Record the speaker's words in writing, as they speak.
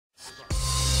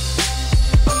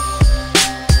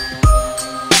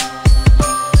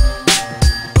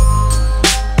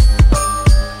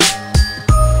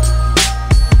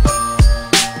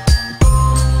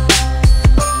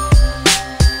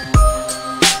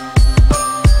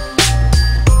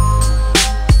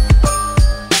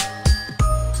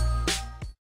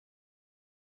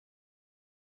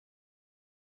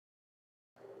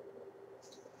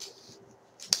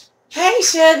Hey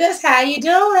sugars, how you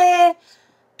doing?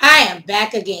 I am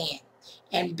back again.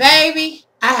 And baby,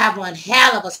 I have one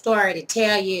hell of a story to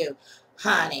tell you,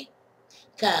 honey.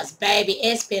 Cause baby,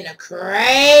 it's been a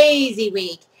crazy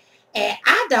week. And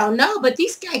I don't know, but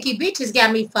these skanky bitches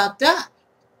got me fucked up.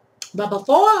 But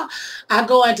before I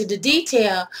go into the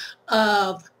detail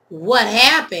of what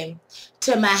happened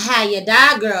to my How You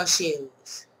Die Girl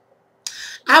shoes,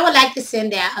 I would like to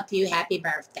send out a few happy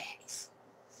birthdays.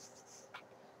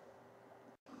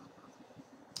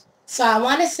 So I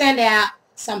want to send out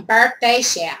some birthday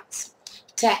shouts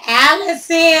to Alan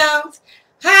Sims.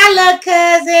 Hi, little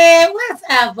cousin. What's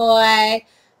up, boy?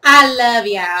 I love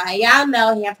y'all. And y'all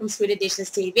know him from Sweet Additions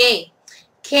TV.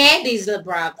 Candy's little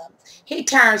brother. He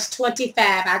turns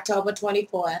 25 October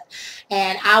 24th.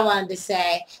 And I wanted to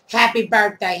say, happy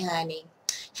birthday, honey.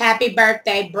 Happy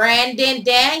birthday, Brandon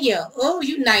Daniel. Oh,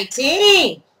 you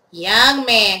 19. Young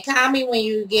man. Call me when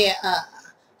you get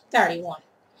 31.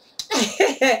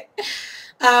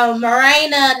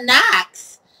 Marina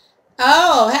Knox.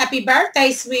 Oh, happy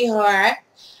birthday, sweetheart.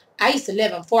 I used to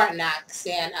live in Fort Knox,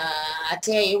 and I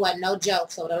tell you what, no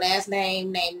joke. So the last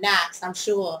name named Knox, I'm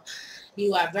sure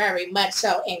you are very much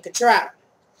so in control.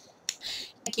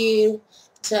 Thank you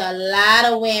to a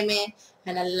lot of women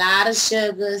and a lot of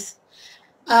sugars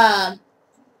that's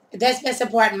been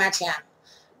supporting my channel.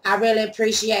 I really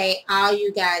appreciate all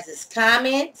you guys'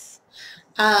 comments.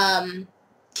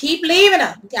 Keep leaving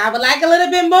them. I would like a little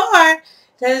bit more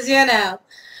because,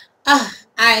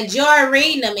 I enjoy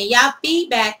reading them, and y'all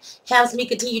feedback helps me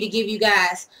continue to give you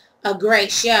guys a great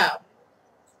show.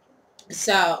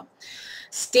 So,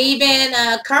 Stephen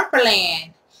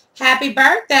Cumberland, happy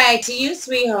birthday to you,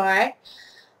 sweetheart.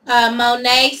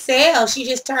 Monet Sales, she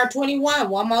just turned 21.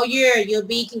 One more year, you'll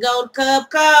be can go to Cub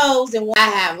Coves. And I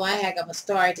have one heck of a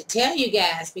story to tell you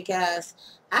guys because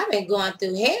I've been going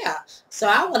through hell. So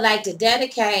I would like to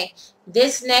dedicate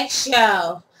this next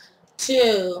show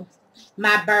to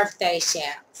my birthday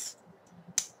shouts.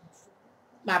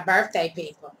 My birthday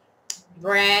people.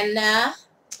 Brenda,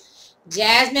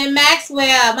 Jasmine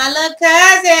Maxwell, my little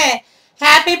cousin.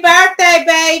 Happy birthday,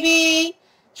 baby.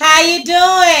 How you doing?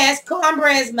 It's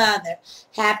Cornbread's mother.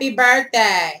 Happy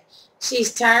birthday.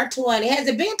 She's turned 20. Has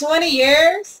it been 20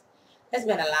 years? That's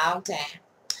been a long time.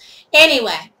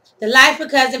 Anyway, the Life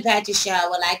of Cousin Patrick show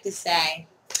would like to say,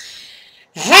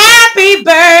 happy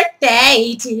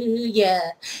birthday to ya.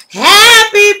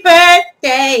 Happy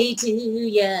birthday to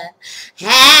ya.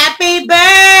 Happy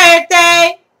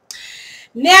birthday.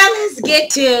 Now let's get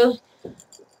to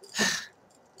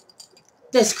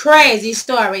this crazy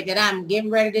story that I'm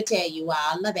getting ready to tell you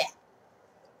all about.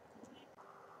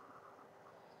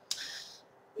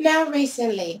 Now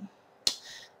recently,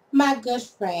 my good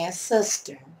friend's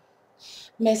sister,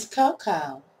 Miss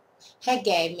Coco, had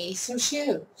gave me some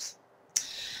shoes.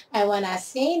 And when I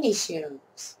seen these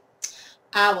shoes,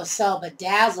 I was so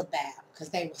bedazzled by them because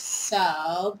they were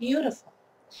so beautiful.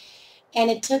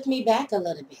 And it took me back a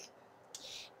little bit.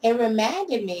 It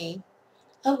reminded me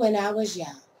of when I was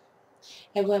young.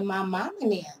 And when my mom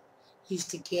and them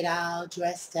used to get all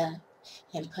dressed up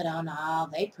and put on all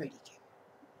they pretty gear.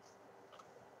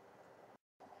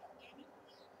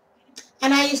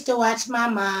 And I used to watch my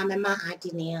mom and my auntie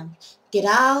and them get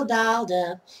all dolled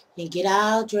up and get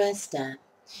all dressed up.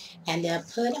 And they'll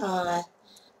put on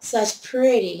such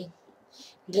pretty,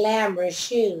 glamorous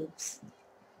shoes.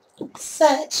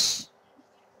 Such.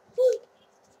 Woo,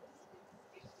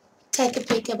 take a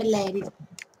pic of a lady's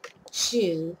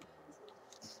shoe.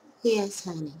 Yes,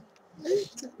 honey.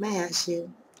 My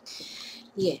shoe.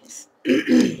 Yes.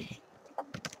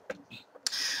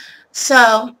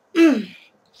 So,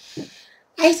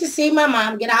 I used to see my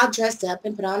mom get all dressed up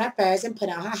and put on her furs and put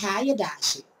on her How You Die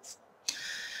shoes.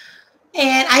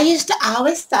 And I used to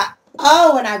always thought,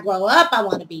 oh, when I grow up, I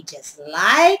want to be just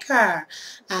like her.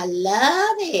 I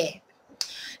love it.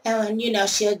 And when,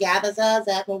 she'll gather us up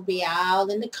and we'll be all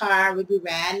in the car. We'll be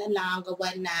riding along or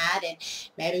whatnot. And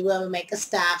maybe we'll make a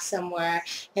stop somewhere.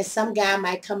 And some guy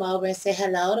might come over and say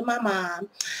hello to my mom.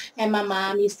 And my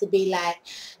mom used to be like,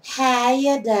 how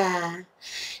you die?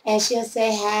 And she'll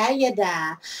say, how you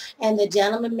die? And the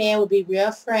gentleman man will be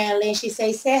real friendly. And she'll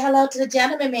say hello to the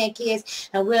gentleman man, kids.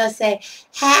 And we'll say,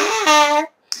 hi.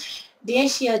 Then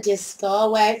she'll just go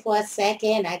away for a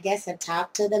second, I guess, and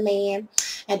talk to the man.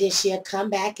 And then she'll come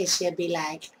back and she'll be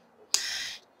like,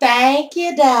 thank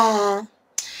you, Da.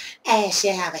 And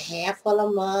she'll have a handful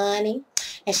of money.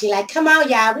 And she's like, come on,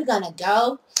 y'all, we're going to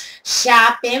go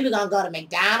shopping. We're going to go to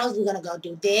McDonald's. We're going to go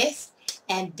do this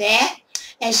and that.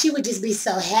 And she would just be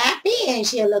so happy and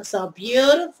she'll look so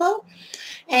beautiful.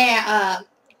 And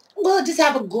we'll just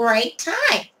have a great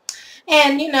time.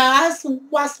 And, I used to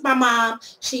watch my mom.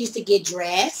 She used to get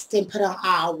dressed and put on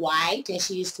all white. And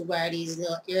she used to wear these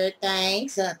little ear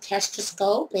things, a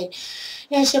stethoscope.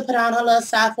 And she'll put on her little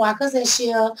soft walkers and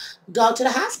she'll go to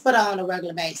the hospital on a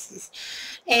regular basis.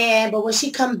 But when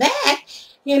she come back,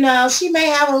 she may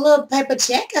have a little paper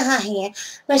check in her hand,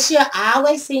 but she'll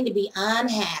always seem to be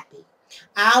unhappy.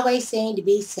 Always seem to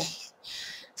be sad.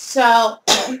 So,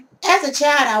 as a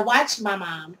child, I watched my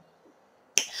mom.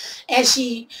 And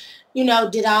she,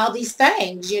 did all these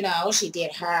things. She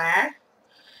did her.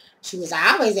 She was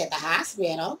always at the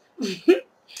hospital.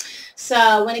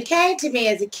 So when it came to me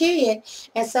as a kid,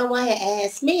 and someone had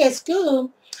asked me at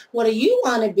school, what do you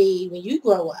want to be when you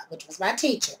grow up? Which was my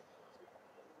teacher.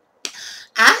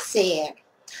 I said,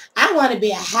 I want to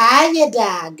be a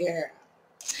high-ya-die girl.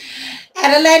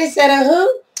 And the lady said, a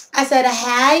who? I said, a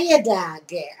high-ya-die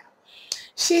girl.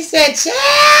 She said, child,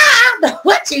 I don't know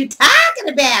what you talking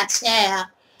about, child.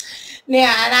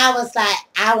 Now, and I was like,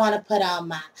 I want to put on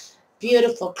my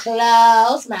beautiful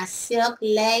clothes, my silk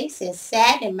lace and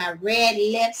satin, and my red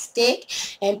lipstick,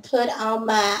 and put on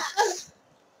my...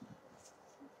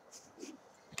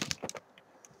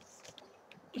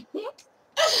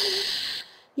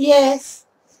 Yes,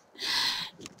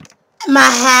 my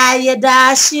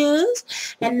high-ya-die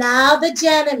shoes, and all the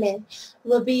gentlemen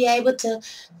will be able to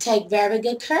take very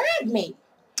good care of me.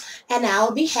 And I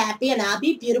will be happy, and I'll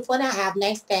be beautiful, and I'll have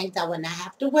nice things. I will not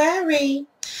have to worry,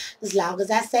 as long as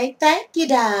I say thank you,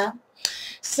 doll.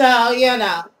 So,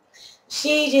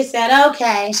 she just said,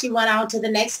 okay. She went on to the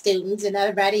next students, and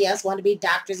everybody else wanted to be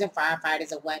doctors and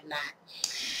firefighters and whatnot.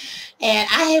 And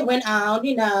I had went on,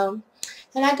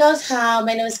 and I goes home,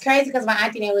 and it was crazy because my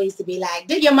auntie always used to be like,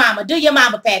 do your mama,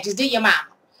 Patches, do your mama.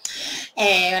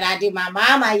 And when I do my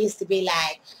mom, I used to be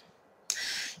like,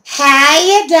 how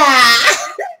you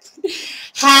doing?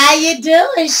 How you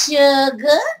doing,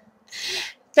 sugar?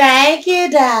 Thank you,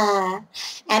 doll.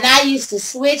 And I used to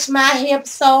switch my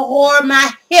hips so hard,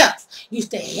 my hips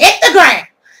used to hit the ground.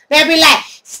 They'd be like,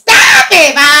 stop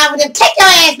it, Mom. Take your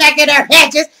ass back in her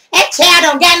Patches. That child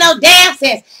don't got no damn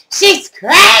sense. She's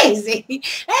crazy.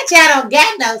 That child don't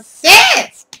got no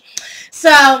sense.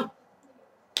 So,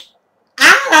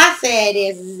 all I said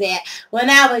is that when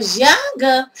I was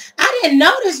younger, I didn't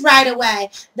notice right away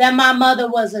that my mother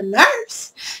was a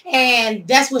nurse. And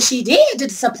that's what she did to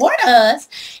support us.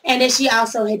 And then she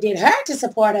also did her to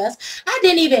support us. I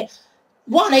didn't even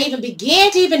want to even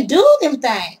begin to even do them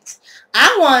things.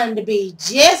 I wanted to be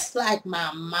just like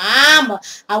my mama.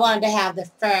 I wanted to have the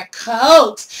fur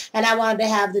coat, and I wanted to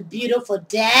have the beautiful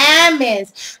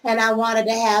diamonds, and I wanted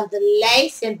to have the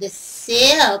lace and the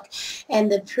silk and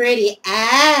the pretty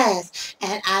eyes,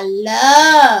 and I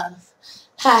love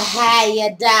her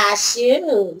high-ya-die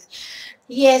shoes.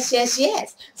 Yes, yes,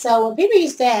 yes. So when people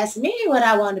used to ask me what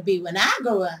I wanted to be when I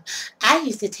grew up, I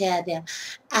used to tell them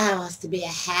I want to be a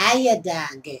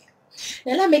high-ya-die girl.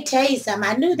 Now let me tell you something.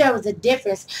 I knew there was a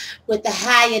difference with the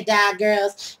high-ya-die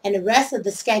girls and the rest of the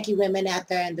skanky women out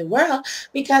there in the world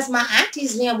because my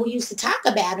aunties and them we used to talk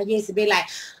about it. Used to be like,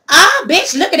 oh,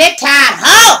 bitch, look at that tied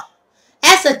hoe.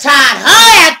 That's a tied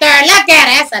hoe out there. Look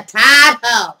at it. That's a tied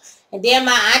hoe. And then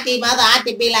my mother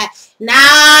auntie be like, no,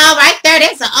 right there,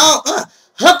 that's a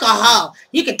hooker hoe.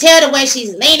 You can tell the way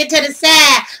she's leaning to the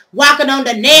side, walking on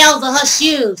the nails of her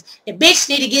shoes. The bitch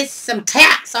need to get some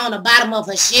taps on the bottom of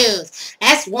her shoes.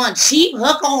 That's one cheap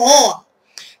hooker whore.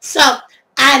 So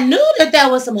I knew that there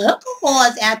was some hooker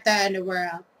whores out there in the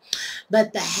world.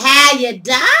 But the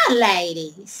high-ya-die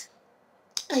ladies,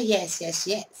 oh yes, yes,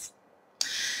 yes.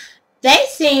 They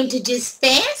seemed to just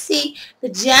fancy the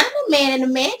gentleman, and the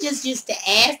man just used to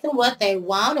ask them what they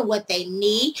want and what they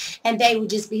need, and they would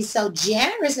just be so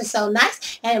generous and so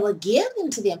nice, and it would give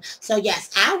them to them. So yes,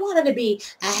 I wanted to be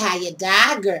a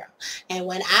high-ya-die girl, and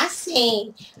when I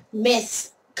seen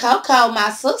Miss Coco, my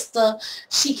sister,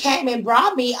 she came and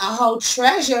brought me a whole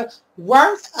treasure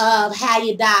worth of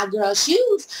high-ya-die girl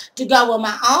shoes to go with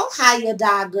my own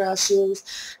high-ya-die girl shoes.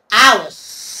 I was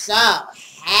so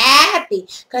happy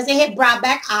because it had brought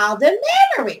back all the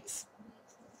memories.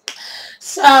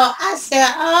 So I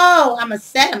said, oh, I'm going to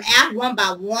set them out one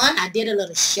by one. I did a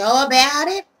little show about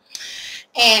it.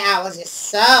 And I was just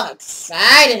so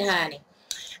excited, honey.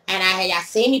 And y'all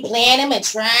see me playing them and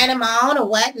trying them on and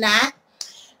whatnot.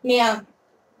 Now,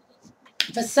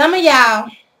 for some of y'all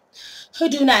who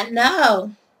do not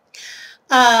know,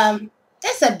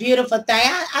 that's a beautiful thing.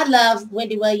 I love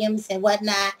Wendy Williams and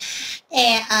whatnot.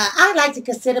 And I like to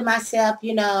consider myself,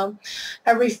 a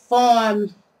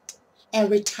reformed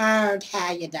and returned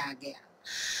high-ya-die girl.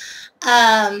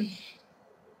 I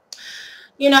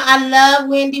love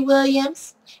Wendy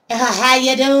Williams and her how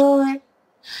you doing.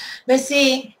 But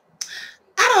see,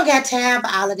 I don't got time for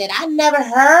all of that. I never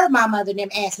heard my mother and them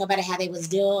ask nobody how they was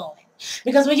doing.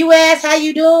 Because when you ask how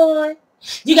you doing,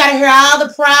 you got to hear all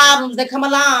the problems that come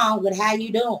along with how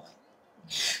you doing.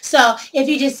 So if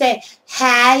you just say,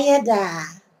 how you doing,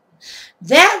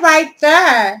 that right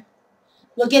there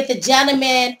will get the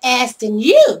gentleman asking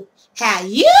you how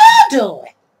you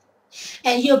doing.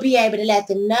 And you'll be able to let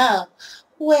them know,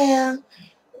 well,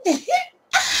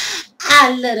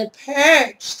 I'm a little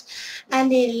perched. I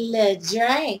need a little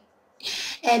drink.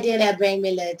 And then they'll bring me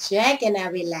a little drink and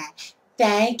I'll be like,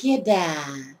 thank you,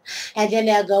 Dad. And then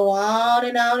they'll go on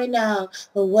and on and on.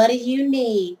 Well, what do you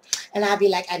need? And I'll be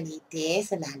like, I need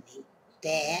this and I need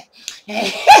that.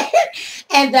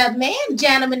 And the man,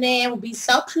 gentleman there will be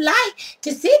so polite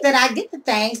to see that I get the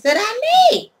things that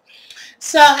I need.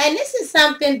 So, and this is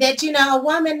something that, a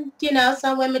woman,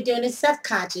 some women doing is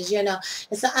self-conscious,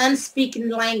 It's an unspeaking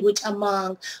language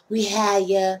among we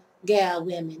hire girl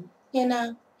women.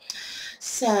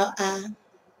 So, I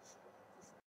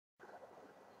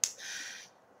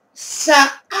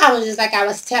was just like I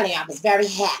was telling you, I was very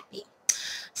happy.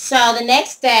 So the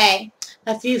next day,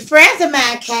 a few friends of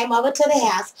mine came over to the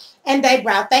house and they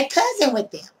brought their cousin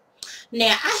with them.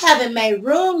 Now, I haven't made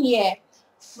room yet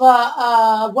for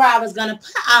where I was going to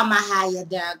put all my higher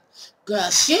girl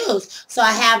shoes. So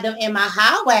I have them in my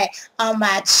hallway on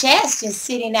my chest, just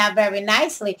sitting out very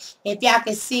nicely. If y'all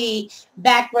can see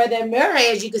back where the mirror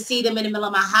is, you can see them in the middle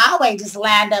of my hallway, just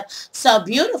lined up so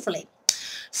beautifully.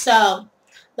 So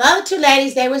the other two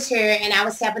ladies, they was here, and I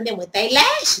was helping them with their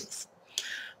lashes.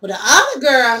 Well, the other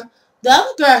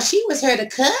girl, she was her the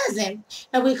cousin,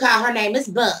 and we call her name is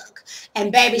Bug.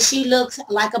 And baby, she looks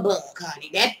like a bug, honey.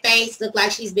 That face looked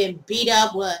like she's been beat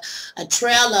up with a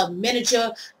trail of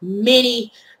miniature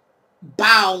mini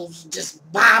balls, just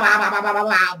balls,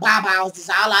 just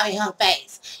all out in her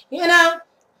face.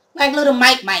 Like little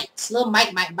Mike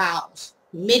balls,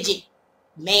 midget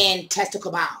man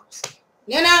testicle balls.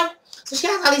 So she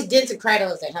has all these dents and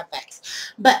cradles in her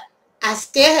face. But I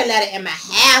still had let her in my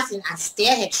house, and I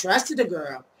still had trusted the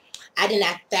girl. I did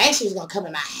not think she was going to come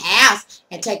in my house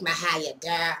and take my higher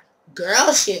down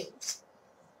girl shoes.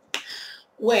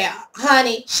 Well,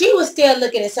 honey, she was still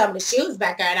looking at some of the shoes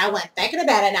back there, and I wasn't thinking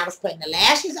about it, and I was putting the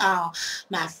lashes on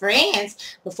my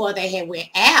friends before they had went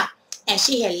out, and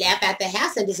she had left out the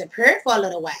house and disappeared for a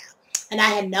little while. And I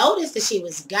had noticed that she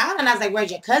was gone. And I was like,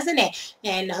 where's your cousin at?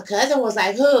 And her cousin was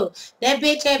like, who? That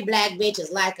black bitch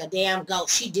is like a damn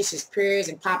ghost. She disappears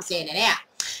and pops in and out.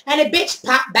 And the bitch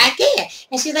popped back in.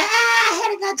 And she's like, I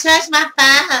had to go touch my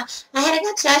phone. I had to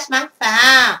go touch my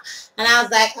phone. And I was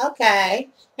like, okay.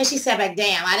 And she said back,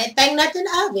 damn, I didn't think nothing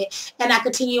of it. And I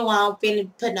continue on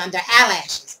putting on their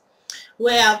eyelashes.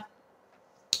 Well,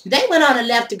 they went on and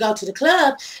left to go to the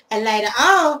club, and later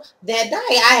on that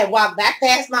day, I had walked back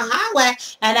past my highway,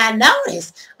 and I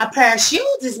noticed a pair of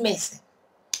shoes is missing.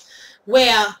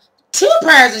 Well, 2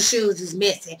 pairs of shoes is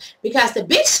missing because the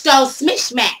bitch stole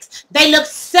Smishmacks. They look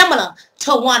similar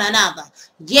to one another.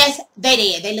 Yes, they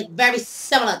did. They look very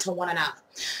similar to one another.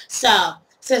 So,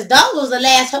 since those was the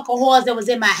last hook of whores that was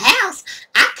in my house,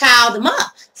 I called them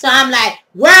up. So I'm like,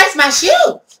 where's my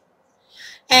shoes?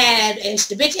 And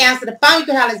the bitch answered the phone. You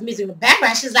can hear this music in the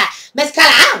background. She's like, Miss Carla,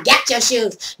 I don't got your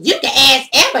shoes. You can ask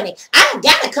Ebony. I don't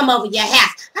got to come over your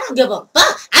house. I don't give a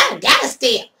fuck. I don't got to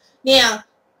steal. Now,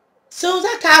 as soon as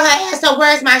I call her ass, so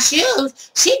where's my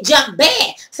shoes? She jumped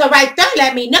bad. So right there,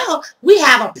 let me know we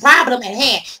have a problem at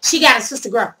hand. She got a sister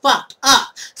girl fucked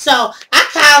up. So I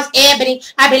calls Ebony.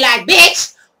 I be like,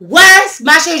 bitch, where's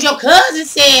my shoes? Your cousin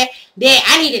said that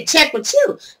I need to check with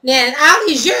you. Now, in all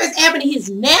these years, Ebony has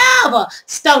never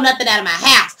stole nothing out of my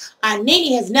house.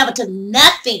 Nene has never took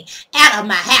nothing out of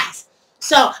my house.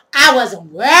 So I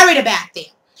wasn't worried about them.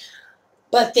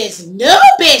 But this new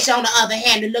bitch, on the other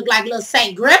hand, that looked like little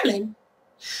Saint Gremlin,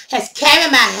 has came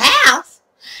in my house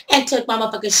and took my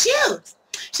motherfucking shoes.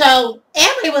 So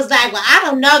Ebony was like, well, I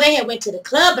don't know. They had went to the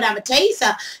club, but I'm going to tell you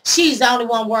something. She's the only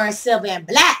one wearing silver and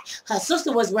black. Her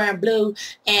sister was wearing blue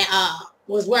and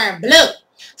was wearing blue.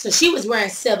 So she was wearing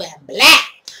silver and black.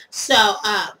 So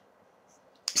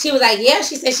she was like, yeah,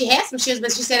 she said she had some shoes,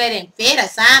 but she said they didn't fit or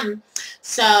something.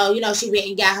 So, she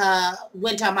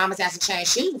went to her mama's house to change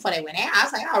shoes before they went out. I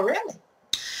was like, oh, really?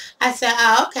 I said,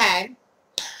 oh, okay.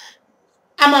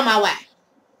 I'm on my way.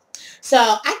 So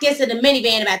I get to the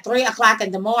minivan about 3 o'clock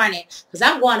in the morning because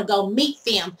I'm going to go meet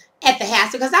them at the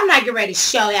house because I'm not getting ready to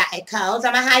show out at Kohl's.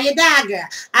 I'm a how you die girl.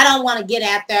 I don't want to get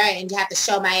out there and have to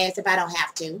show my ass if I don't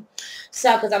have to.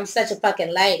 So, because I'm such a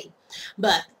fucking lady.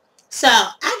 But, So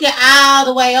I get all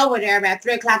the way over there about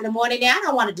 3 o'clock in the morning. Now I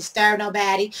don't want to disturb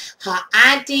nobody. Her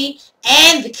auntie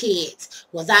and the kids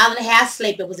was all in the house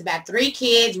sleeping. It was about 3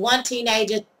 kids, 1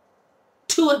 teenager,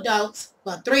 2 adults,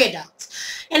 well, 3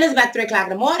 adults. And it's about 3 o'clock in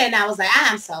the morning, and I was like,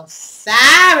 I'm so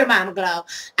sorry, Mama Glow.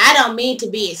 I don't mean to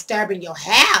be disturbing your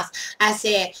house. I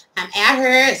said, I'm out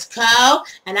here, it's cold,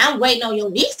 and I'm waiting on your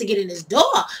niece to get in this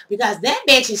door because that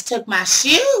bitch just took my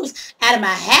shoes out of my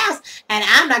house, and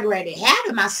I'm not ready to have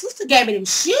it. My sister gave me them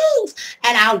shoes,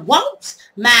 and I want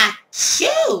my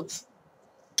shoes.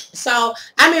 So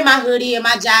I'm in my hoodie and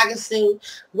my jogging suit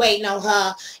waiting on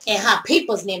her in her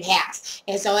people's name house.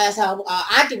 And so as her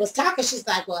auntie was talking, she's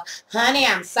like, well, honey,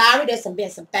 I'm sorry. There's been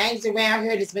some things around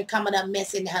here that's been coming up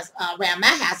messing around my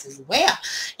house as well.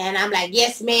 And I'm like,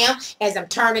 yes, ma'am, as I'm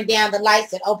turning down the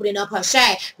lights and opening up her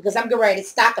shade because I'm getting ready to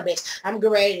stalk a bitch. I'm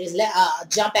getting ready to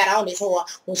jump out on this whore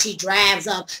when she drives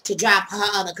up to drop her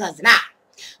other cousin out.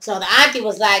 So the auntie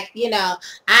was like, you know,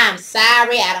 I'm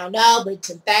sorry, I don't know, but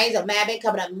some things are been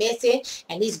coming up missing,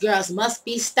 and these girls must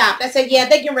be stopped. I said, yeah,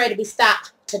 they're getting ready to be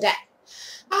stopped today.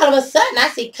 All of a sudden, I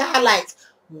see car lights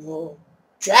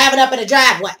driving up in the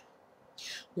driveway.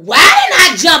 Why didn't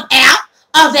I jump out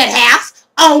of that house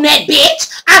on that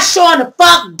bitch? I sure the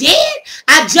fuck did.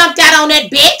 I jumped out on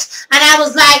that bitch, and I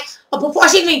was like, before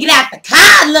she even get out the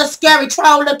car, little scary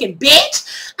troll looking bitch.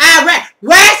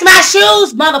 Where's my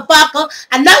shoes, motherfucker?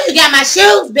 I know you got my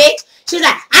shoes, bitch. She's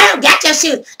like, I don't got your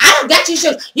shoes. I don't got your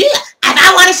shoes. If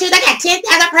I wanted shoes, I got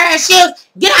 10,000 pair of shoes.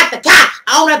 Get out the car.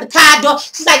 I open up the car door.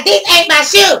 She's like, these ain't my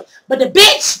shoes. But the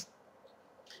bitch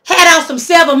had on some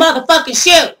silver motherfucking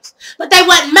shoes. But they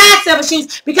wasn't my silver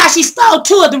shoes because she stole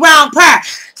 2 of the wrong pair.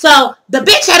 So the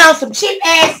bitch had on some cheap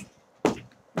ass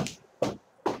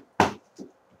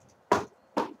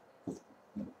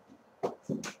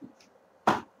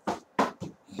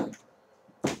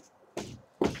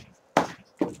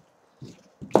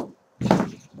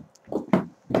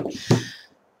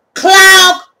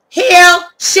clog heel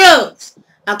shoes.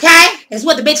 Okay? That's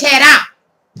what the bitch had on.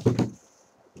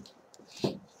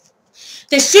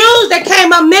 The shoes that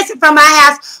came up missing from my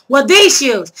house were these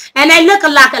shoes. And they look a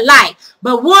lot alike.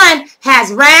 But one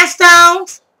has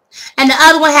rhinestones and the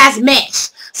other one has mesh.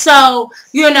 So,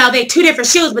 you know, they're 2 different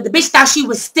shoes, but the bitch thought she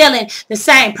was stealing the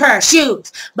same pair of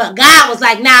shoes. But God was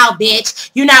like, nah,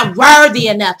 bitch, you're not worthy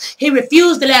enough. He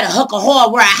refused to let a hooker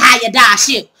whore wear a higher dollar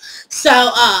shoe.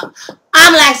 So,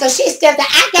 I'm like, so she stepped out,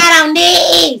 I got on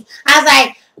these. I was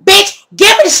like, bitch,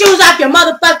 give me the shoes off your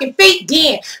motherfucking feet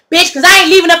then, bitch, because I ain't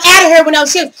leaving up out of here with no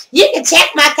shoes. You can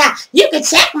check my car. You can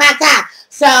check my car.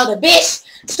 So the bitch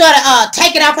started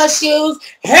taking off her shoes.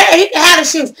 You can have the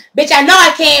shoes. Bitch, I know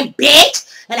I can, bitch.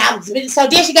 And so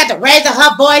then she got to raise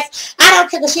her voice. I don't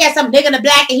care because she had some nigga in the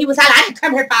black and he was hollering, I didn't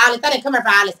come here for all this. I didn't come here for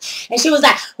all this. And she was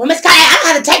like, well, Miss Kaya, I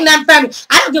don't have to take nothing from you.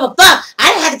 I don't give a fuck. I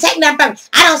didn't have to take nothing from you.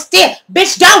 I don't steal.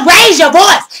 Bitch, don't raise your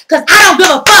voice because I don't give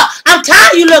a fuck. I'm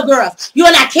tired of you little girls. You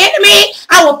are not kidding me.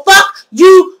 I will fuck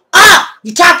you up.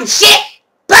 You talking shit?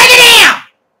 Bring it down.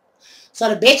 So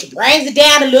the bitch brings it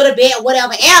down a little bit or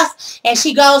whatever else. And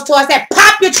she goes to us and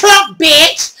pop your trunk,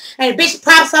 bitch. And the bitch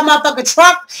pops her motherfucking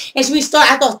trunk. And I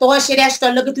start throwing shit out. She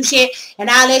start looking through shit and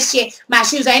all that shit. My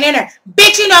shoes ain't in there.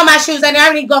 Bitch, you know my shoes ain't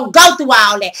there. I ain't gonna go through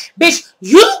all that. Bitch,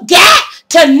 you got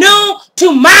to noon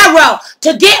tomorrow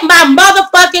to get my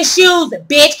motherfucking shoes,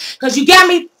 bitch. Because you got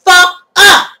me fucked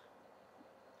up.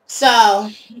 So,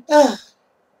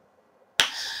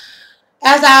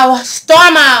 as I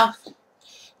storm off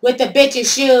with the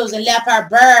bitch's shoes and left her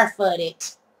barefooted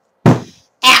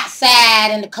outside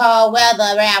in the cold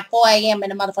weather around 4 a.m. in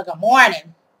the motherfucking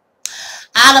morning.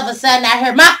 All of a sudden I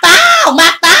heard, my phone,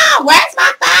 where's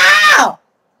my phone?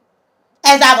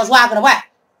 As I was walking away.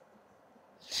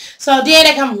 So then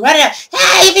they come running up,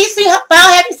 hey, have you seen her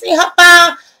phone? Have you seen her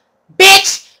phone?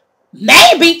 Bitch,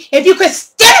 maybe if you could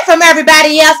steal it from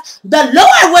everybody else, the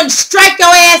Lord wouldn't strike your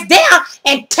ass down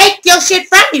and take your shit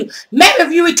from you. Maybe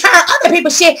if you return other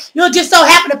people's shit, you'll just so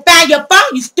happen to find your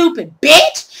phone, you stupid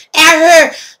bitch. Out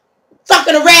here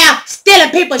fucking around, stealing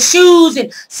people's shoes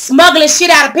and smuggling shit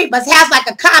out of people's house like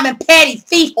a common petty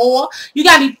thief whore. You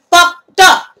got me fucked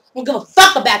up. I don't give a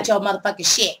fuck about your motherfucking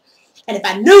shit. And if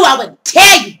I knew, I would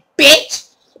tell you, bitch.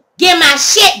 Get my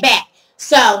shit back.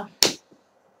 So,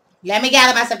 let me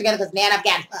gather myself together because now I've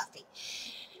gotten puffy.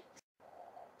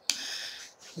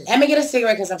 Let me get a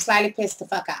cigarette because I'm slightly pissed the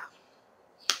fuck off.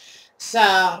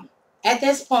 So, at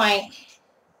this point,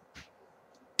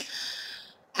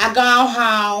 I go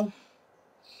home,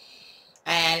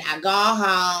 and I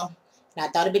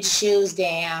throw the bitch's shoes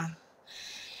down,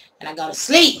 and I go to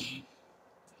sleep.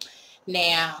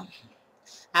 Now,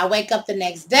 I wake up the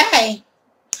next day,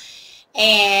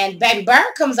 And baby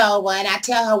Bird comes over and I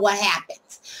tell her what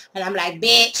happens. And I'm like,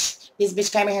 bitch, this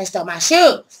bitch came in here and stole my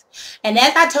shoes. And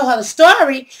as I told her the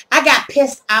story, I got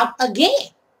pissed off again.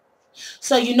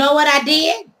 So you know what I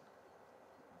did?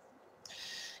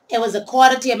 It was a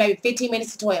quarter to maybe 15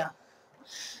 minutes to 12.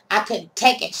 I couldn't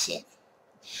take it shit.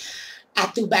 I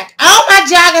threw back all my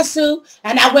jogging suit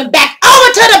and I went back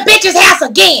over to the bitch's house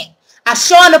again. I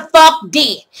sure the fuck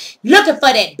did. Looking for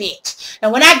that bitch.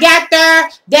 And when I got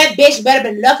there, that bitch better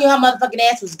been lucky her motherfucking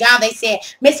ass was gone. They said,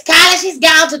 Miss Kyla, she's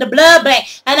gone to the blood bank.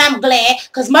 And I'm glad.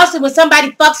 Because mostly when somebody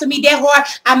fucks with me that hard,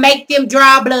 I make them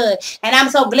draw blood. And I'm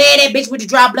so glad that bitch with the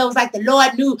draw blood was like the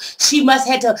Lord knew she must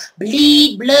have to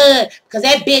bleed blood. Because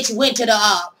that bitch went to the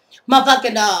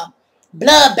motherfucking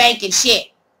blood bank and shit.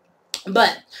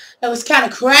 But it was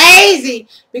kind of crazy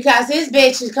because this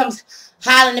bitch comes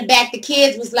hollering back. The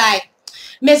kids was like,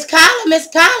 Miss Kyla,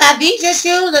 are these your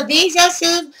shoes? Are these your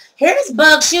shoes? Here's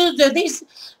bug shoes. Are these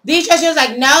your shoes?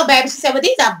 Like, no, baby. She said, well,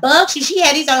 these are bug shoes. She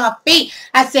had these on her feet.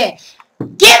 I said,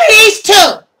 give me these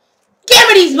two. Give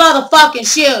me these motherfucking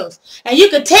shoes. And you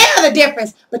could tell the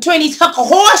difference between these hooker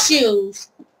horseshoes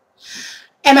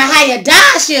and my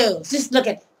Hayada shoes. Just look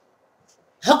at it.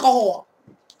 Hooker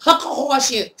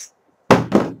horseshoes.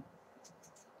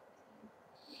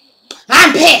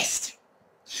 I'm pissed.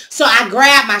 So I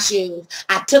grabbed my shoes.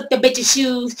 I took the bitch's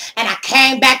shoes and I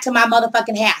came back to my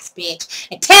motherfucking house, bitch.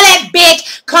 And tell that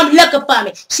bitch come looking for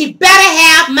me. She better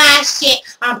have my shit.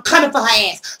 I'm coming for her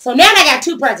ass. So now I got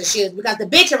two pairs of shoes because the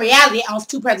bitch in reality owns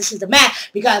two pairs of shoes of mine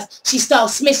because she stole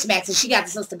Smith Smacks and she got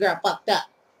the sister girl fucked up.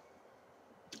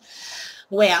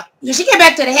 Well, when she came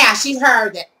back to the house, she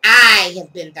heard that I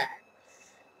have been there.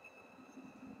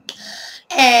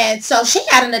 And so she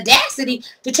had an audacity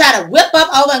to try to whip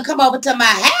up over and come over to my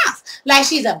house like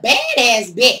she's a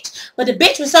badass bitch. But the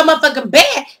bitch was so motherfucking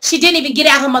bad, she didn't even get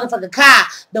out her motherfucking car.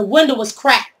 The window was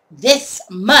cracked this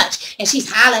much. And she's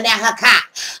hollering at her car.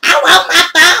 I want my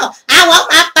phone. I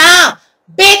want my phone.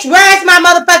 Bitch, where's my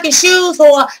motherfucking shoes,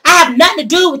 whore? I have nothing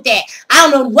to do with that. I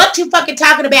don't know what you fucking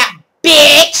talking about,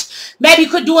 bitch. Maybe you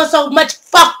could doing so much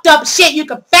fucked up shit you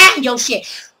could find your shit.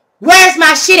 Where's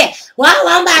my shit at? Well, I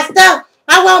want my stuff.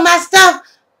 I want my stuff.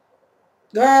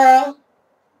 Girl,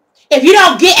 if you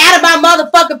don't get out of my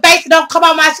motherfucking face and don't come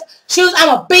on my shoes, I'm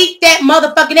going to beat that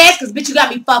motherfucking ass because, bitch, you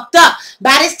got me fucked up.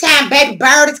 By this time, baby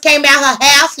Bird came out her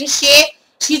house and shit.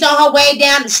 She's on her way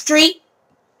down the street.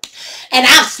 And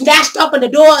I've snatched open the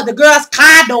door of the girl's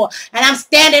car door. And I'm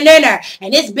standing in there.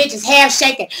 And this bitch is half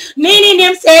shaking. Nene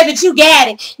them said that you got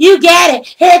it. You got it.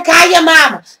 Here, call your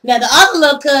mama. Now, the other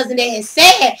little cousin that had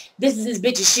said this is his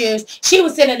bitch's shoes, she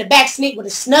was sitting in the back sneak with a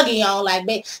Snuggie on like,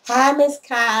 bitch, hi, Miss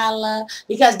Kyla.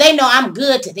 Because they know I'm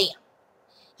good to them.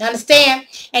 You understand?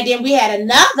 And then we had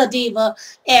another diva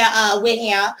with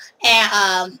him.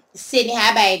 And Sydney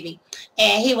High Baby.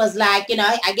 And he was like, you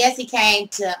know, I guess he came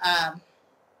to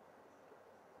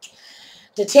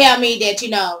tell me that, you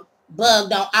know,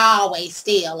 Bug don't always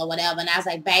steal or whatever. And I was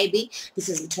like, baby, this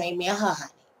is between me and her,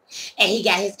 honey. And he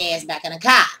got his ass back in the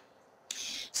car.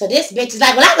 So this bitch is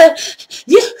like, well, I'm going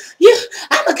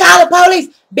to call the police.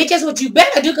 Bitch, that's what you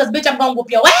better do because, bitch, I'm going to whoop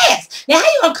your ass. Now, how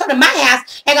you going to come to my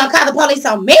house and going to call the police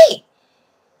on me?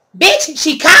 Bitch,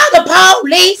 she called the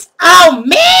police on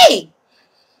me.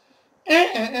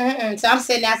 So I'm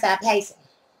sitting outside pacing.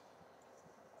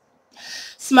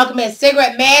 Smoking me a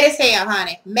cigarette, mad as hell,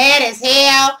 honey. Mad as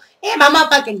hell. And my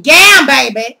motherfucking gown,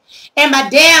 baby. And my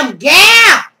damn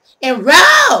gown. And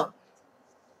roll.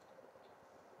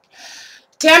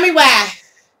 Tell me why.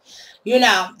 You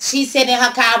know, she's sitting in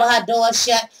her car with her door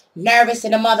shut, nervous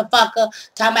in the motherfucker,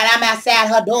 talking about I'm outside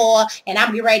her door, and I'm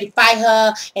getting ready to fight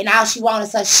her, and all she wants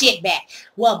is her shit back.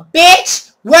 Well,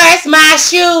 bitch, where's my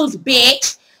shoes,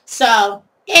 bitch? So,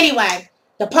 anyway,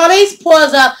 the police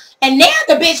pulls up, and now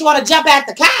the bitch want to jump out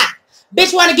the car.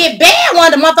 Bitch want to get banned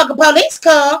when the motherfucking police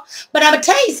come. But I'm going to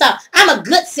tell you something. I'm a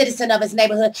good citizen of this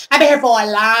neighborhood. I've been here for a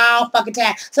long fucking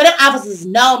time. So them officers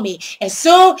know me. And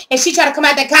soon as she try to come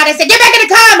out that car, they say, get back in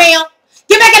the car, ma'am.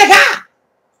 Get back in the car.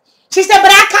 She said,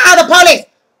 but I called the police.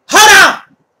 Hold on.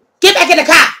 Get back in the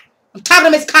car. I'm talking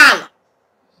to Miss Kyla.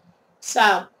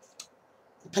 So,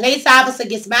 police officer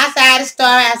gets my side of the story.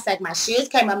 I said, my shoes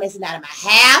came up missing out of my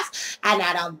house. And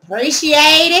I don't appreciate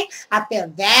it. I feel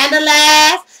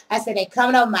vandalized. I said, they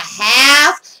coming over my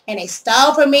house and they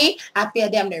stole from me. I feel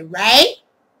them they rape.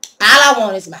 All I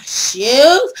want is my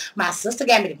shoes. My sister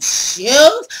gave me them shoes.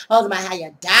 Those are my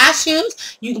Hayada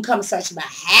shoes. You can come and search my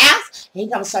house And he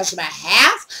come search my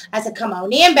house. I said, come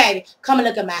on in, baby. Come and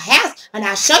look at my house. And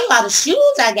I'll show you all the shoes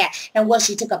I got and what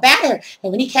she took up out of her.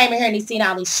 And when he came in here and he seen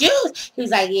all these shoes, he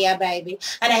was like, yeah, baby.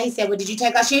 And then he said, well, did you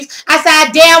take her shoes? I said, I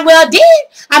damn well did.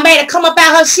 I made her come up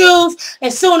out her shoes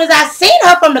as soon as I seen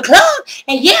her from the club.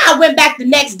 And yeah, I went back the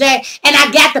next day and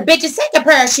I got the bitch's second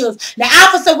pair of shoes. The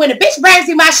officer, when the bitch brings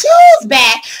me my shoes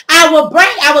back, I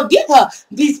will give her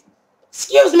these,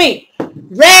 excuse me,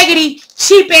 raggedy,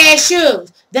 cheap ass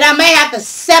shoes that I may have to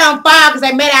set on fire because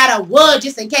they made out of wood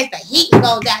just in case the heat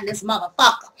goes out in this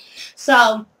motherfucker.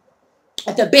 So,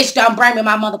 if the bitch don't bring me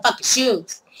my motherfucking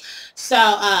shoes.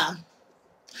 So,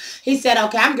 he said,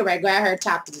 okay, I'm getting ready to grab her and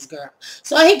talk to this girl.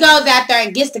 So he goes out there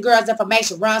and gets the girl's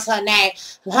information, runs her name.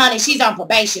 Honey, she's on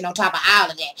probation on top of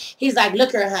all of that. He's like, look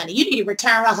here, honey, you need to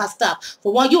return her stuff.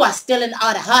 For one, you are stealing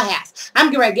out of her house. I'm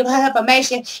getting ready to give her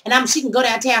information, and she can go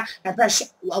downtown and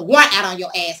press a warrant out on your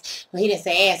ass. Well, he didn't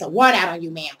say ass, a warrant out on you,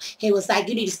 ma'am. He was like,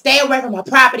 you need to stay away from her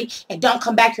property and don't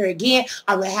come back here again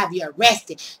or we'll have you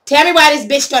arrested. Tell me why this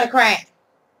bitch started crying.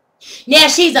 Now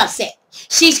she's upset.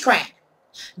 She's crying.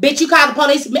 Bitch, you called the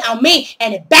police on me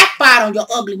and it backfired on your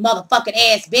ugly motherfucking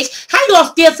ass, bitch. How you gonna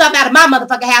steal something out of my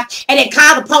motherfucking house and then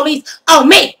call the police on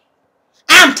me?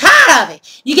 I'm tired of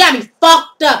it. You got me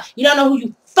fucked up. You don't know who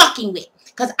you fucking with.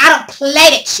 Because I don't play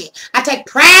that shit. I take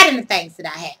pride in the things that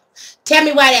I have. Tell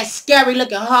me why that scary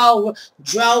looking hoe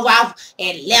drove off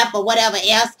and left or whatever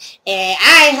else. And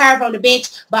I ain't heard from the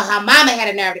bitch, but her mama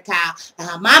had a nerve to call. And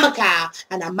her mama called.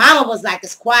 And her mama was like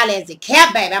as quiet as it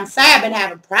kept, baby. I'm sorry, I've been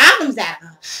having problems out of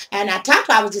her. And I talked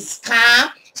to her, I was just calm.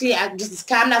 She just as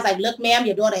calm. And I was like, look, ma'am,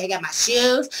 your daughter had got my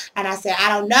shoes. And I said,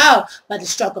 I don't know. But the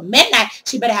stroke of midnight,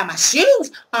 she better have my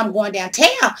shoes. I'm going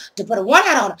downtown to put a warrant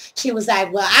out on her. She was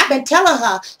like, well, I've been telling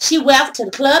her. She went to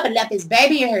the club and left his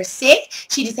baby in her sick.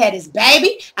 She just had his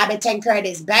baby. I've been taking care of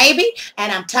this baby.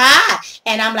 And I'm tired.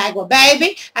 And I'm like, well,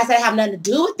 baby, I said, I have nothing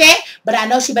to do with that. But I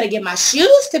know she better give my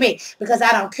shoes to me because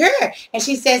I don't care. And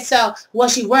she said, so,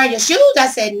 was she wearing your shoes? I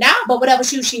said, no, but whatever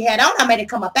shoes she had on, I made it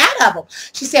come up out of them.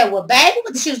 She said, well, baby,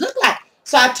 what the shoes look like?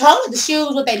 So I told her the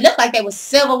shoes, what they look like, they were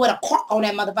silver with a cork on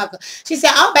that motherfucker. She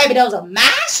said, oh, baby, those are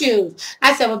my shoes.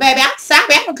 I said, well, baby, I'm sorry.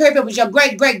 I don't care if it was your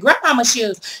great-great-grandmama's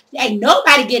shoes. Ain't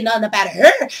nobody getting nothing up out of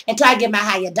her and try to get my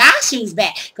Hayada shoes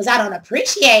back because I don't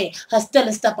appreciate her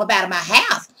stealing stuff up out of my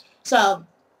house. So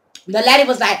the lady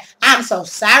was like, I'm so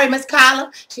sorry, Miss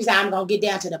Carla. She said, I'm going to get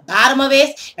down to the bottom of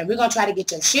this, and we're going to try to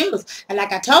get your shoes. And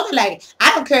like I told the lady,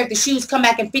 I don't care if the shoes come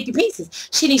back in 50 pieces.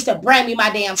 She needs to bring me my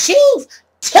damn shoes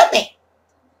to me.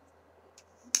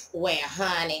 Well,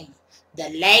 honey, the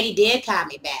lady did call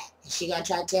me back. She going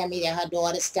to try to tell me that her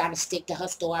daughter's trying to stick to her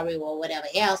story or whatever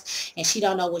else, and she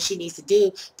don't know what she needs to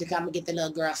do to come and get the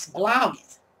little girl's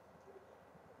belongings.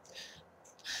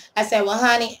 I said, well,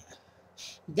 honey,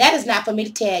 that is not for me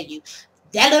to tell you.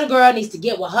 That little girl needs to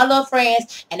get with her little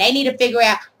friends, and they need to figure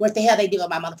out what the hell they do with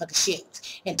my motherfucking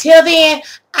shoes. Until then,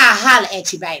 I'll holler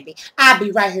at you, baby. I'll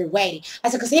be right here waiting. I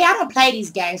said, because, see, I don't play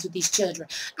these games with these children.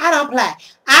 I don't play.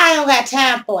 I don't have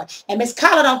time for it. And Miss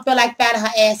Carla don't feel like finding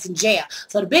her ass in jail.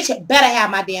 So the bitch better have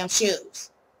my damn shoes.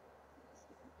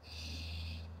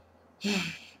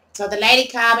 So the lady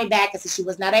called me back and said she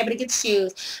was not able to get the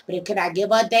shoes, but could I give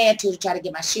her a day or two to try to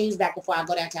get my shoes back before I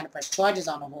go downtown to press charges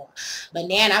on the whore. But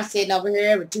then I'm sitting over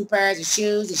here with 2 pairs of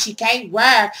shoes, and she can't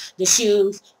wear the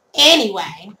shoes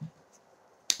anyway.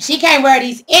 She can't wear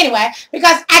these anyway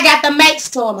because I got the mates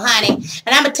to them, honey.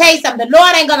 And I'm going to tell you something. The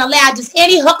Lord ain't going to allow just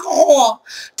any hooker whore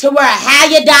to wear a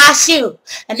Hayada shoe.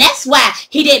 And that's why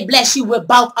he didn't bless you with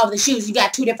both of the shoes. You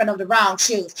got 2 different of the wrong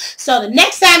shoes. So the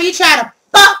next time you try to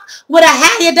fuck with a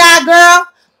Hayada girl,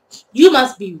 you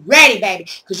must be ready, baby.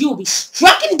 Because you will be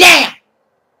struck down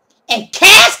and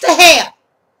cast to hell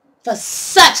for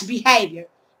such behavior.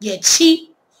 You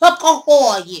cheap hooker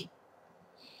whore, you.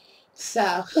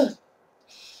 So,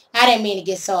 I didn't mean to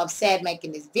get so upset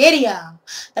making this video,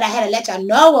 but I had to let y'all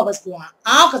know what was going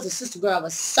on because the sister girl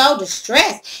was so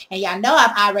distressed. And y'all know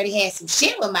I've already had some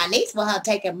shit with my niece for her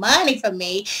taking money from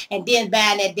me and then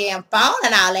buying that damn phone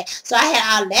and all that. So I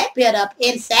had all that built up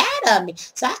inside of me.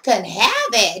 So I couldn't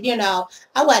have that, you know.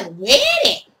 I wasn't with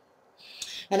it.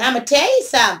 And I'm going to tell you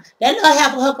something. That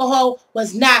little hooker hoe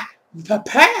was not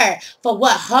prepared for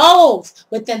what holds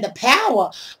within the power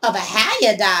of a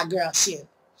Hayada girl shoe.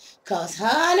 Because,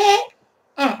 honey,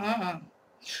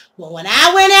 well, when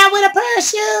I went out with a pair of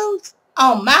shoes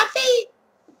on my feet,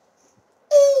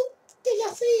 ooh, did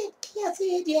y'all see it? Can y'all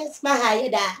see it? Yes, my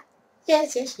Hayada.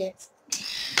 Yes, yes, yes.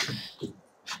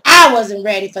 I wasn't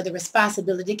ready for the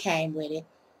responsibility that came with it.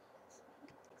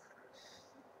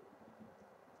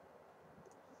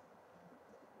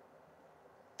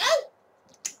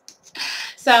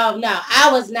 So, no, I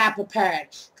was not prepared.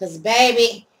 Because,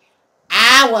 baby,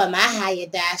 I wear my higher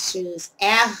shoes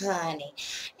out, honey.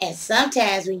 And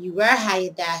sometimes when you wear higher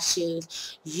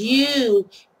shoes, you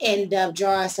end up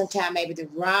drawing sometimes maybe the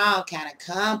wrong kind of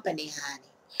company, honey.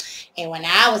 And when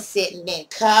I was sitting in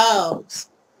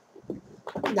Kohl's,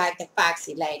 like the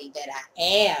foxy lady that I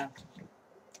am,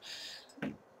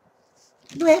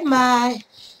 with my,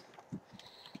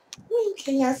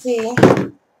 can y'all see?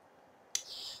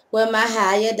 With my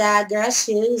higher girl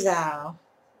shoes on.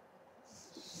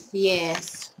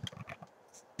 Yes.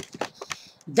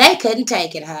 They couldn't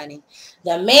take it, honey.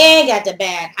 The men got to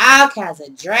buying all kinds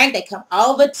of drink. They come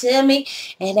over to me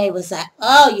and they was like,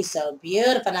 oh, you're so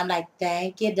beautiful. And I'm like,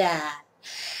 thank you, Dad.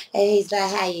 And he's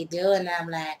like, how you doing? And I'm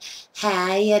like,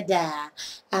 how you doing?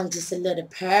 I'm just a little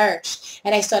perched.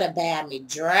 And they started buying me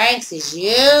drinks as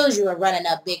usual, running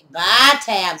up big bar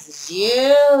tabs as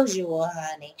usual,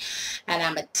 honey. And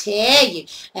I'm going to tell you,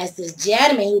 as this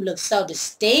gentleman who looks so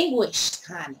distinguished,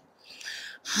 honey.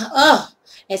 Oh,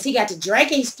 as he got to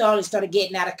drinking, he started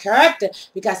getting out of character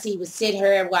because he was sitting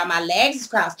here while my legs was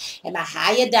crossed and my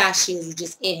higher shoes were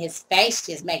just in his face,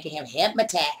 just making him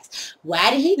hypnotized.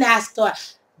 Why did he not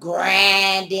start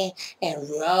grinding and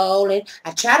rolling?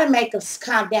 I tried to make him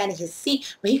calm down in his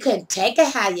seat, but he couldn't take a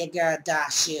higher girl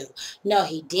shoe. No,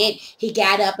 he did. He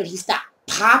got up and he stopped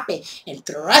popping and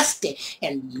thrusting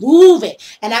and moving.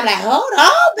 And I'm like, hold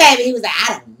on, baby. He was like,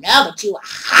 I don't know, but you are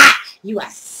hot. You are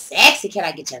sexy. Can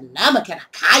I get your number? Can I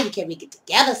call you? Can we get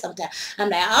together sometime? I'm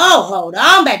like, oh, hold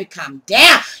on, baby. Calm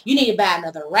down. You need to buy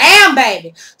another round,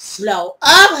 baby. Slow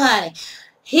up, honey.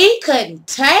 He couldn't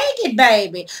take it,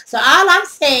 baby. So all I'm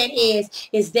saying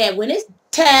is that when it's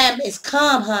time is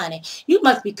come, honey, you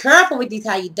must be careful with these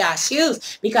high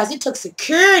shoes because it took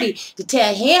security to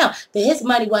tell him that his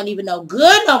money wasn't even no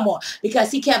good no more because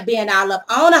he kept being all up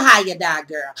on a higher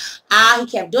girl. All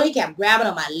he kept doing, he kept grabbing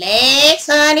on my legs,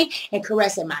 honey, and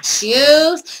caressing my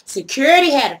shoes.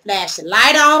 Security had to flash the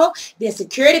light on him. Then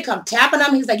security come tapping on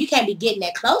him. He was like, you can't be getting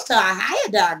that close to a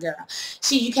higher girl.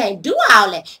 You can't do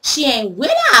all that. She ain't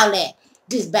with all that.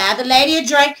 Just buy the lady a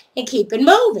drink and keep it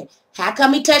moving. How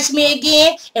come he touched me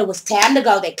again? It was time to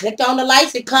go. They clicked on the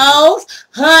lights and closed.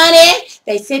 Honey,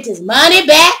 they sent his money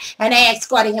back and they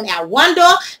escorted him out one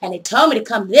door and they told me to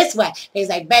come this way. They was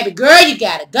like, baby girl, you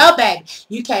gotta go, baby.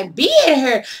 You can't be in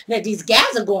here. These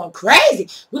guys are going crazy.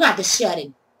 We got to shut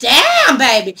it down,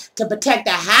 baby, to protect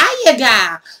the higher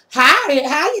guy.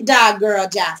 Higher dog girl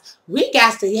jobs. We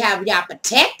got to have y'all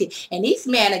protected. And these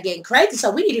men are getting crazy.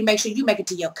 So we need to make sure you make it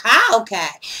to your car, okay?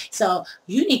 So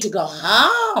you need to go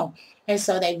home. And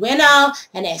so they went on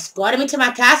and they escorted me to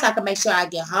my car so I could make sure I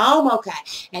get home okay.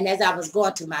 And as I was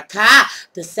going to my car,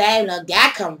 the same little guy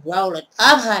come rolling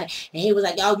up, honey. And he was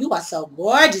like, oh, you are so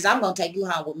gorgeous. I'm going to take you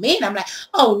home with me. And I'm like,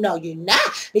 oh, no, you're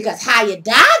not. Because higher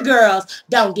girls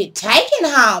don't get taken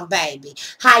home, baby.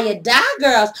 Higher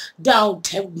girls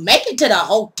don't make it to the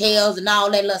hotels and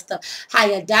all that little stuff.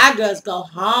 Higher girls go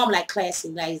home like classy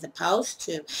ladies supposed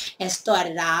to and start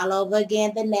it all over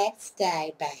again the next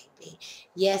day, baby.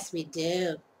 Yes, we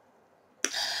do.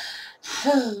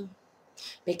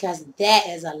 Because that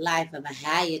is a life of a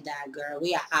higher girl.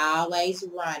 We are always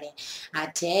running. I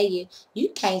tell you, you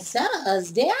can't settle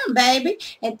us down, baby,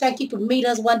 and think you can meet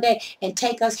us one day and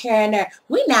take us here and there.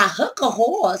 We're not hook a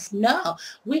horse. No,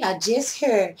 we are just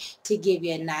here to give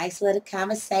you a nice little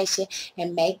conversation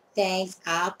and make things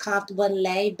all comfortable and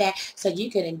laid back so you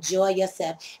can enjoy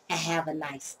yourself and have a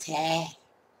nice time.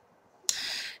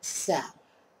 So,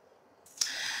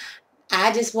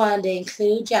 I just wanted to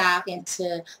include y'all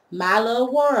into my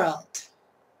little world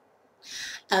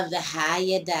of the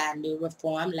higher new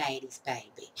reform ladies,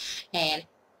 baby. And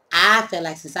I feel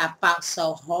like since I fought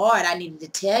so hard, I needed to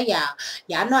tell y'all.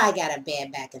 Y'all know I got a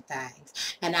bad back and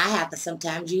things. And I have to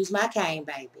sometimes use my cane,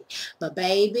 baby. But,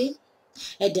 baby,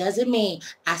 it doesn't mean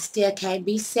I still can't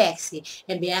be sexy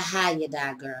and be a higher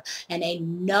girl. And ain't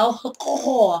no hooker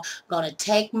whore gonna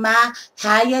take my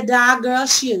higher girl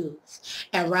shoes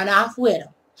and run off with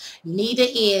them. Neither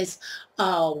is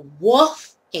a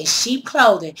wolf in sheep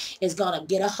clothing is gonna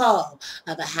get a hold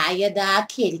of a higher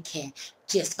kitty cat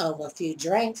just over a few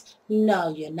drinks.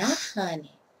 No, you're not,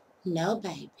 honey. No,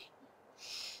 baby.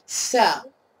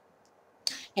 So,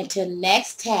 until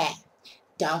next time,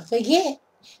 don't forget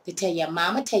to tell your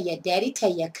mama, tell your daddy,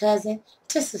 tell your cousin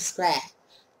to subscribe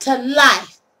to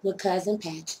Life with Cousin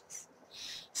Patches.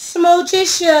 Smoochie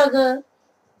sugar.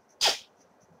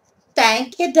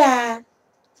 Thank you, Dad,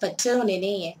 for tuning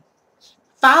in.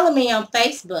 Follow me on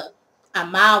Facebook.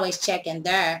 I'm always checking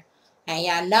there. And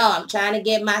y'all know I'm trying to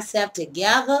get myself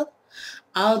together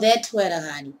on that Twitter,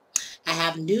 honey. I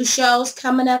have new shows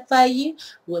coming up for you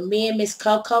with me and Miss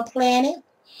Coco Planet.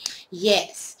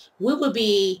 Yes, we will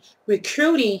be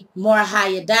recruiting more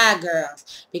higher die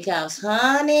girls because,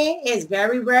 honey, it's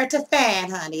very rare to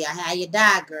find, honey, a higher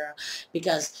die girl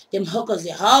because them hookers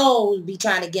and hoes be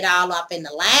trying to get all up in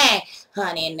the line,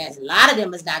 honey, and there's a lot of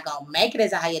them is not going to make it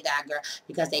as a higher die girl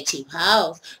because they cheap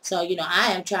hoes. So,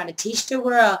 I am trying to teach the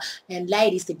world and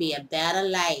ladies to be a better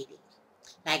lady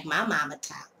like my mama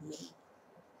taught me.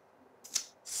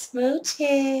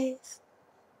 Smooches.